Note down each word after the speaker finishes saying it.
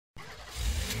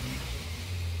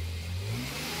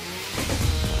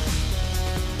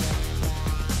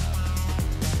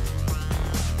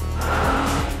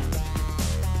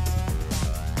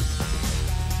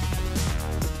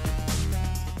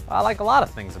I like a lot of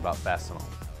things about Fastenal.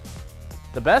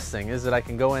 The best thing is that I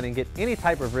can go in and get any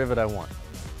type of rivet I want,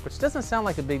 which doesn't sound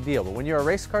like a big deal, but when you're a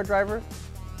race car driver,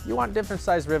 you want different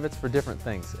size rivets for different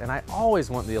things, and I always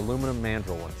want the aluminum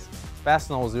mandrel ones.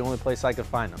 Fastenal was the only place I could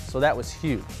find them, so that was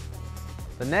huge.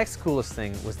 The next coolest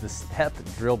thing was the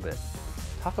stepped drill bit.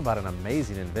 Talk about an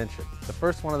amazing invention. The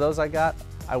first one of those I got,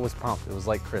 I was pumped. It was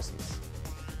like Christmas.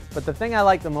 But the thing I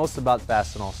like the most about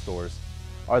Fastenal stores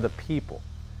are the people.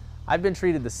 I've been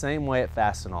treated the same way at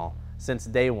Fastenal since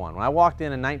day one. When I walked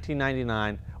in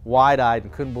 1999, wide-eyed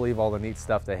and couldn't believe all the neat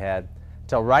stuff they had,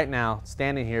 till right now,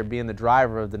 standing here being the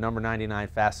driver of the number 99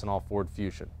 Fastenal Ford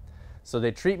Fusion. So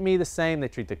they treat me the same, they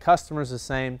treat the customers the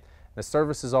same, the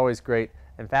service is always great,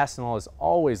 and Fastenal is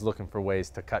always looking for ways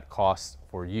to cut costs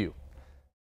for you.